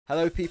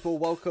Hello people,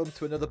 welcome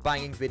to another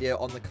banging video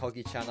on the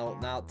Coggy channel.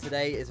 Now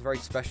today is a very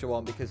special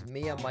one because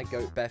me and my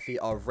goat Beffy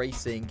are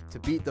racing to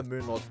beat the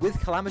Moonlords with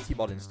Calamity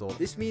mod installed.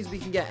 This means we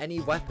can get any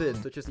weapon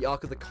such as the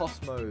Ark of the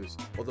Cosmos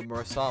or the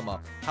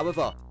Murasama.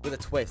 However, with a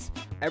twist,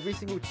 every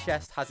single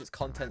chest has its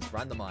contents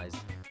randomized.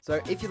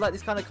 So if you like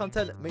this kind of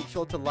content, make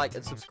sure to like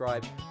and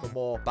subscribe for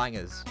more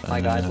bangers.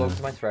 Hi guys, welcome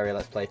to my Terraria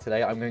Let's Play.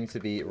 Today I'm going to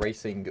be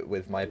racing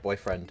with my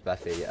boyfriend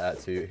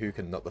Beffy to who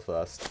can nut the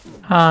first.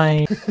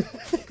 Hi,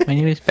 my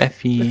name is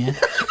Beffy.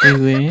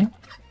 You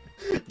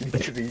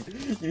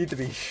need to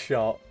be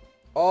shot.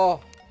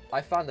 Oh,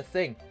 I found a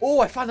thing. Oh,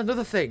 I found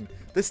another thing.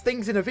 There's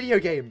things in a video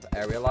game.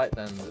 Area light,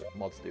 then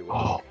mods do.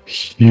 Oh,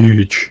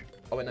 huge.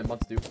 Oh, wait, no,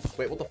 mods do.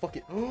 Wait, what the fuck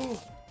is...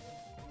 Oh,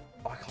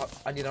 I can't...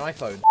 I need an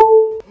iPhone.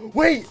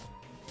 Wait!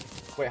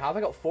 Wait, how have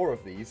I got 4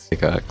 of these?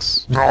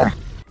 Pickaxe. No.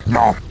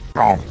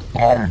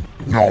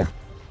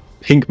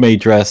 Pink maid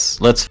dress.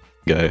 Let's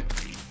go.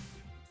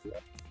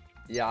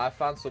 Yeah, I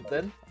found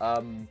something.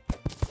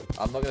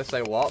 I'm not gonna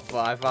say what,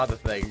 but I found a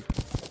thing.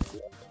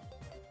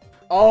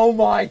 Oh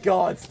my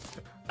god!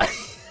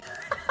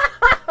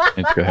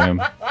 Let's go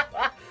home.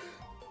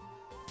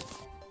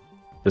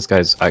 This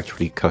guy's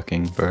actually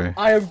cooking, bro.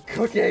 I am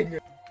cooking!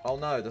 Oh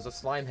no, there's a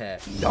slime here.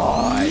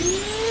 Die!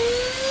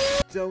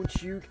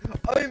 Don't you...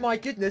 Oh my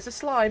goodness, a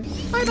slime!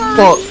 I died!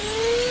 What?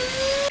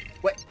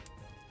 Wait.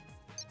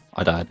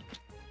 I died.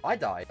 I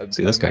died.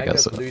 See, this guy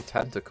gets blue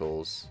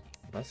tentacles.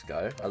 Let's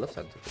go. I love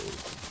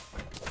tentacles.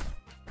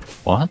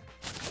 What?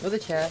 Another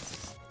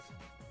chest.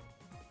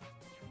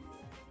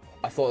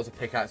 I thought it was a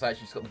pickaxe. I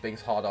actually just got the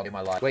biggest hard on in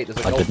my life. Wait, there's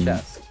a gold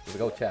chest. There's a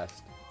gold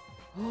chest.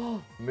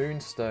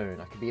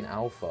 Moonstone. I could be an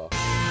alpha.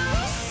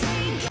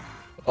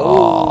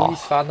 Oh,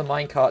 he's found the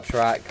minecart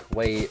track.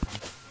 Wait.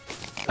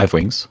 I have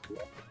wings.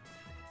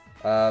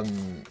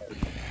 You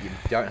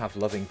don't have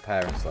loving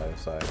parents though,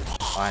 so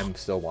I'm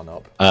still one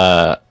up.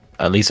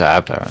 At least I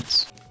have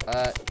parents.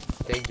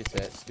 Danger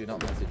tits, do not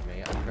message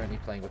me. I'm currently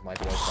playing with my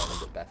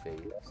boyfriend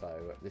Beffy, so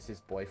this is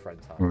boyfriend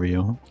time.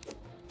 Real?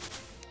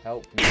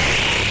 Help me.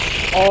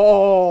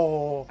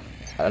 Oh!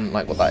 I don't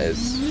like what that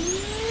is.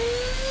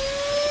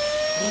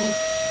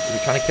 Is he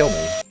trying to kill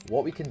me?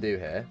 What we can do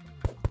here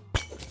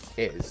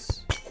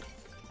is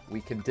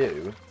we can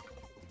do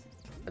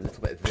a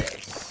little bit of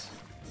this,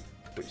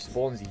 which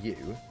spawns you,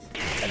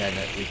 and then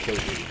we kill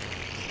you.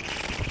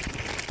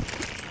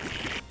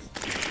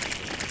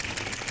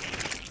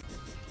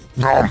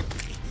 No.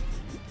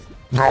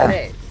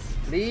 It,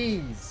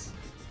 please.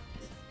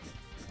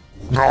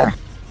 No.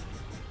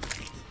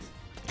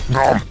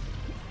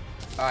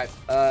 Alright,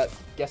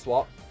 guess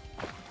what?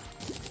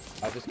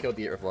 I just killed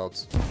the Eater of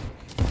Worlds.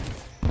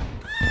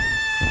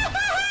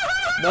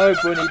 No,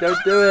 Bunny,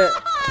 don't do it!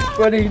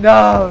 Bunny,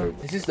 no!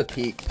 This is the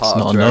peak part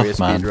of Terraria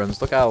speedruns.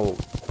 Look how...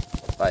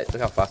 Like,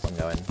 look how fast I'm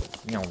going.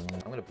 I'm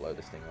gonna blow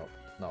this thing up.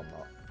 No, I'm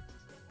not.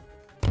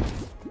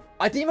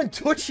 I didn't even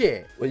touch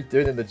it! What are you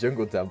doing in the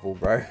jungle temple,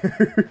 bro?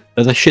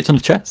 There's a shit ton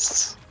of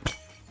chests.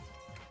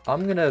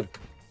 I'm gonna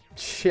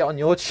shit on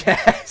your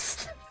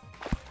chest.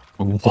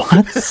 What? Why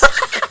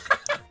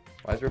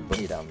is there a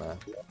bunny down there?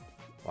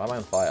 Why am I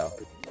on fire?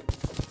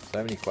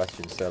 So many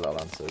questions, so little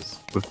answers.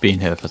 We've been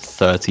here for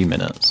 30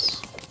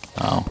 minutes.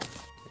 Wow.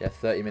 Yeah,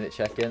 30-minute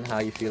check-in. How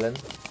you feeling?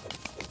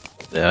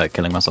 Yeah,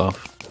 killing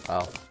myself.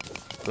 Oh.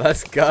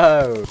 Let's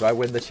go! Do I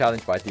win the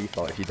challenge by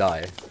default if you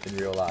die in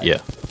real life? Yeah.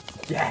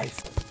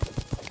 Yes!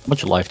 How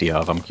much life do you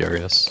have? I'm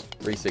curious.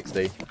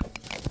 360.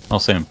 Oh,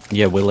 same.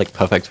 Yeah, we're like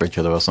perfect for each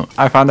other or something.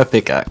 I found a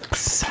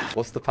pickaxe.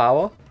 What's the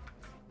power?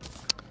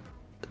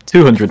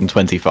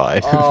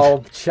 225.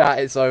 Oh, chat,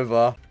 it's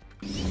over.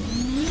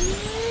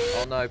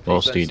 Oh no, please What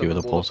else don't do you do summon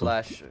with a Ball of portal?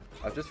 Flesh.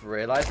 I've just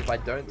realised if I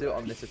don't do it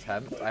on this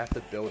attempt, I have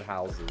to build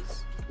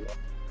houses.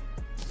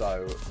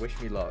 So, wish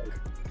me luck.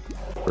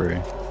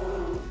 True.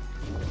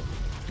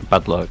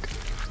 Bad luck.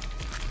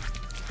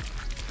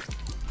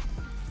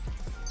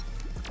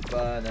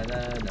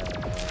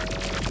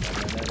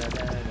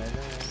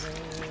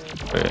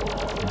 Wait,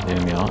 hear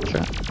me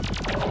Archer.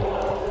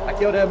 I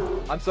killed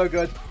him! I'm so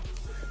good!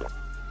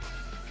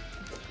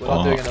 We're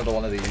not doing another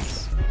one of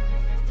these.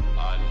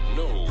 I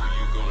know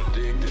you're gonna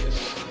dig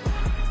this.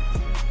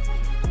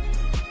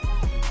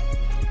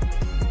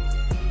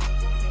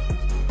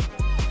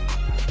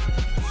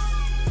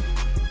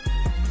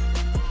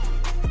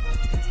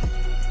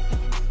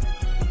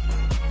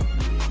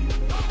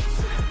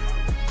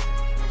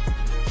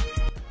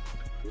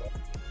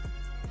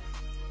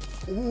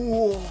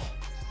 Ooh.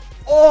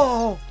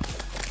 Oh!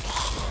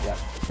 Yeah,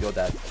 you're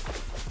dead.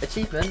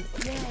 Achievement!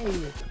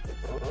 Yay!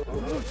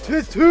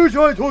 Tis 2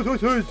 giant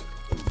tortoises!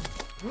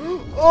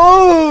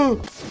 Oh!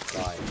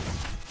 Die.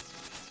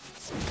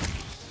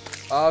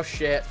 Oh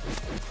shit.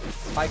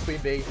 Hi Queen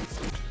Bee.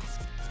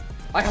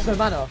 I have no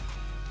mana!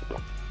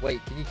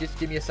 Wait, can you just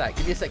give me a sec?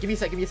 Give me a sec, give me a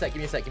sec, give me a sec,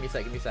 give me a sec, give me a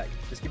sec, give me a sec.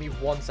 Just give me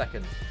 1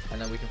 second,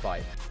 and then we can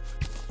fight.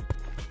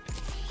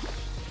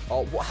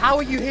 Oh, how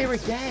are you here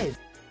again?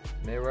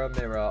 Mirror,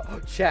 mirror. Oh,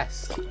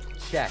 chest.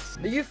 Chest.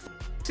 Are you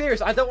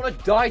serious? I don't want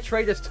to die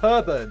Trader's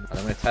Turban. And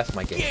I'm going to test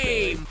my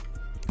game.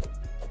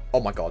 Oh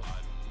my god.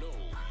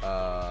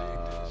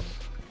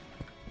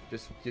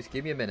 Just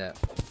give me a minute.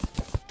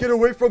 Get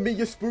away from me,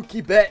 you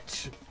spooky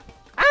bitch!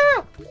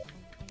 Ah!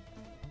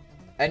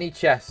 Any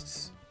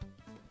chests?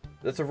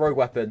 That's a rogue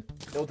weapon.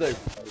 It'll do.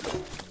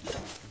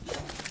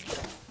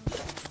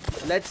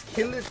 Let's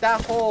kill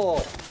that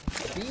whore.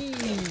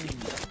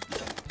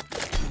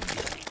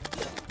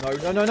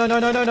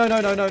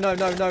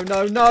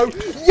 No.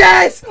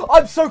 Yes!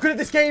 I'm so good at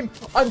this game.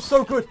 I'm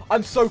so good. I'm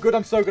actually so good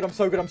at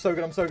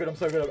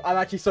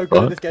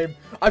this game.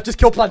 I've just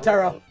killed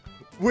Plantera.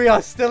 We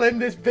are still in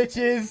this,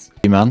 bitches.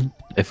 Hey man,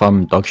 if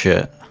I'm dog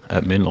shit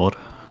at Moonlord.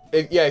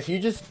 If you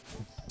just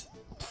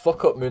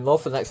fuck up Moonlord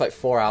for the next like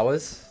 4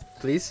 hours,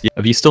 please. Yeah,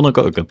 have you still not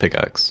got a good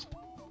pickaxe?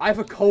 I have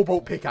a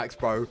cobalt pickaxe,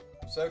 bro.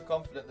 I'm so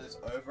confident that it's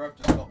over. I've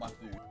just got my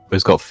food.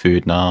 We've got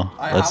food now.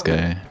 Let's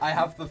go. I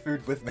have the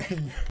food with me.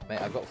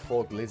 Mate, I've got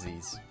 4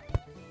 glizzies.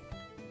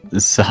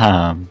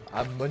 Sam.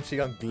 I'm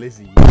munching on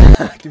glizzy.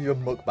 Give you a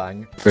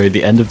mukbang. Bro,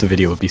 the end of the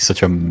video would be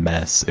such a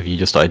mess if you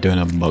just started doing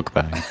a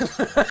mukbang.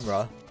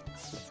 Bruh.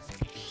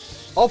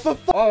 Oh, for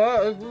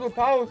oh, this is a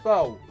power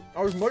cell.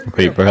 I was munching.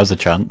 Wait, bro has a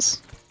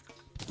chance.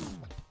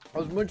 I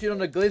was munching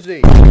on a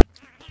glizzy.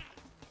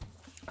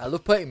 I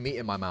love putting meat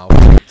in my mouth.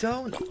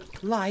 Don't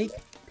like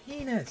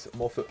penis.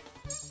 More for...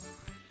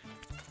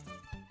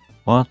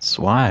 What?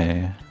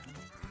 Why?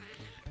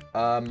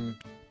 Alright,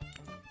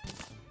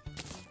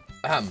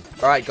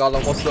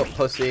 Garland, what's up,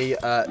 pussy?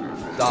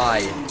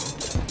 Die.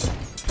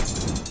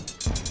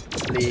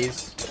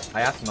 Please.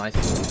 I asked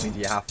nicely, which means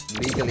you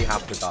legally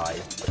have to die.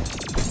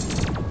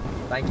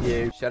 Thank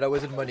you. Shadow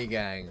Wizard Money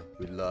Gang.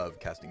 We love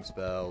casting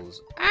spells.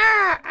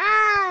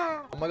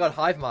 Oh my god,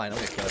 Hive Mind. I'm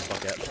gonna kill him,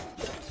 fuck it.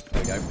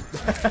 There we go.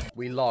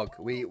 We log.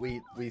 We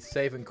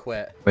save and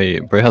quit.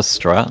 Wait, bro has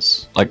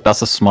strats? Like, that's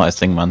the smartest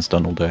thing man's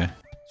done all day.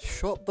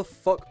 Shut the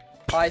fuck.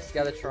 Bye,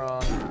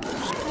 Skeletron.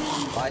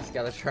 Bye,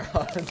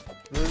 Skeletron.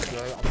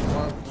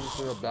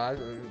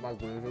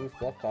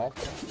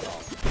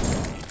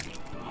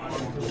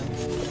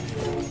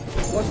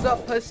 What's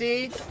up,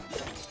 pussy?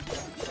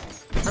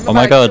 Oh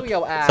my god,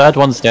 third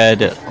one's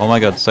dead. Oh my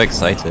god, so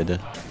excited.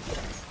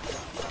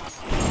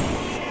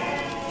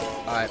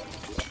 Alright.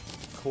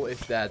 Court is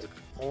dead.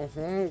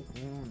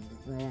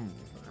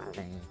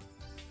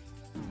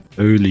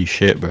 Holy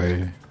shit,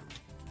 bro.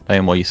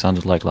 Playing what you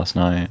sounded like last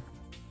night.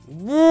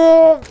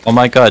 Oh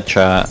my god,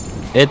 chat.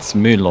 It's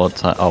Moonlord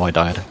time. Oh, I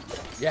died.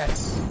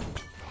 Yes.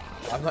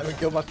 I'm not even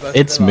killed my first.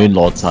 It's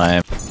Moonlord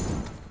time.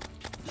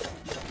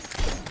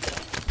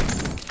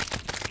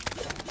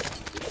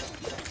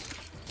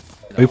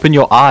 Open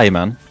your eye,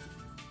 man.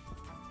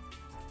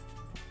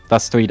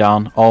 That's 3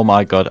 down. Oh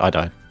my god, I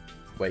died.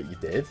 Wait, you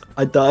did?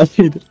 I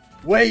died.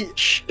 Wait!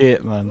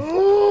 Shit, man.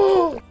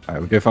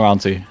 Alright, we go for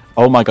round 2.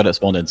 Oh my god, it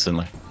spawned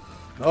instantly.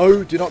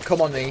 No, do not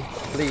come on me,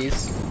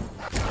 please.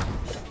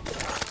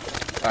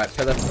 Alright,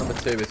 pillar number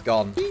 2 is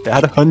gone. It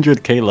had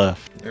 100k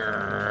left.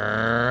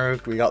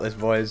 We got this,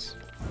 boys.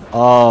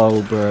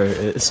 Oh, bro,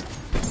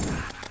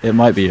 it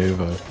might be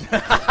over.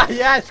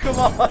 Yes, come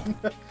on!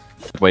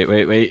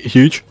 Wait.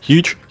 Huge.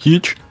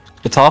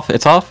 It's off.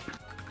 It's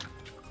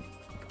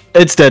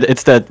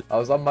dead. I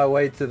was on my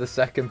way to the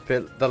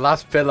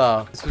last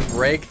pillar. This was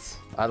rigged.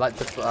 I like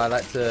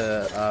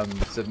to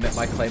submit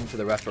my claim to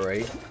the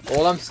referee.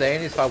 All I'm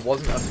saying is if I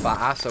wasn't a fat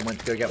ass and went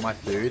to go get my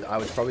food, I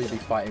would probably be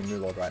fighting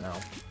Moonlord right now.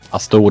 I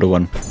still would have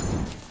won.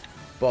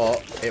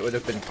 But it would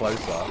have been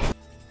closer.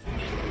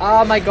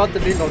 Oh my god,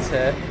 the Moonlord's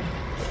here.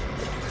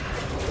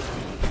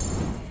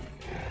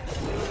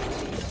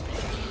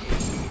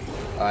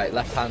 Alright,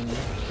 left hand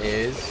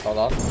is... Hold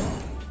on.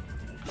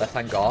 Left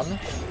hand gone.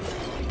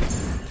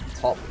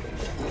 Top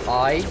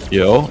eye.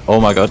 Yo, oh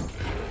my god.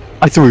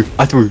 I threw.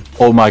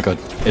 Oh my god,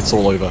 it's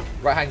all over.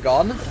 Right hand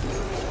gone.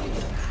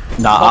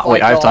 Nah,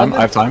 wait, I have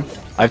time.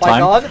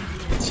 Gone.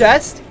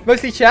 Chest.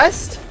 Mostly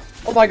chest.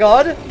 Oh my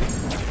god.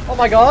 Oh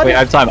my god. Wait, I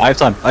have time. Oh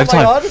my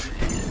god.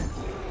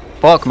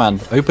 Fuck,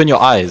 man. Open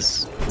your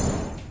eyes.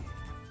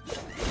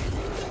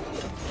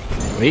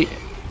 Wait.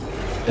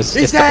 It's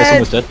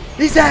almost dead.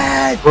 He's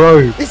dead!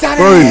 Bro! He's done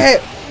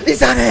it! He's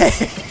done it!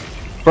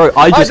 Bro,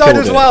 I just died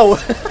killed as it. well!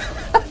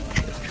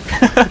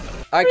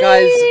 Alright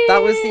guys,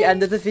 that was the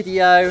end of the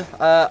video.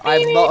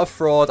 I'm not a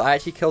fraud, I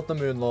actually killed the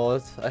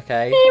Moonlord,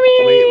 okay?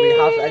 We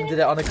have ended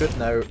it on a good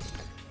note.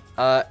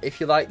 If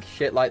you like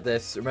shit like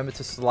this, remember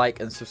to like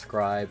and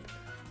subscribe.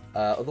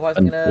 Otherwise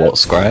I'm gonna...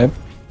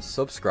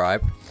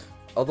 Subscribe.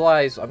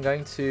 Otherwise, I'm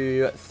going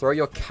to throw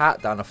your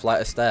cat down a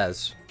flight of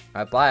stairs.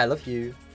 Alright, bye, I love you.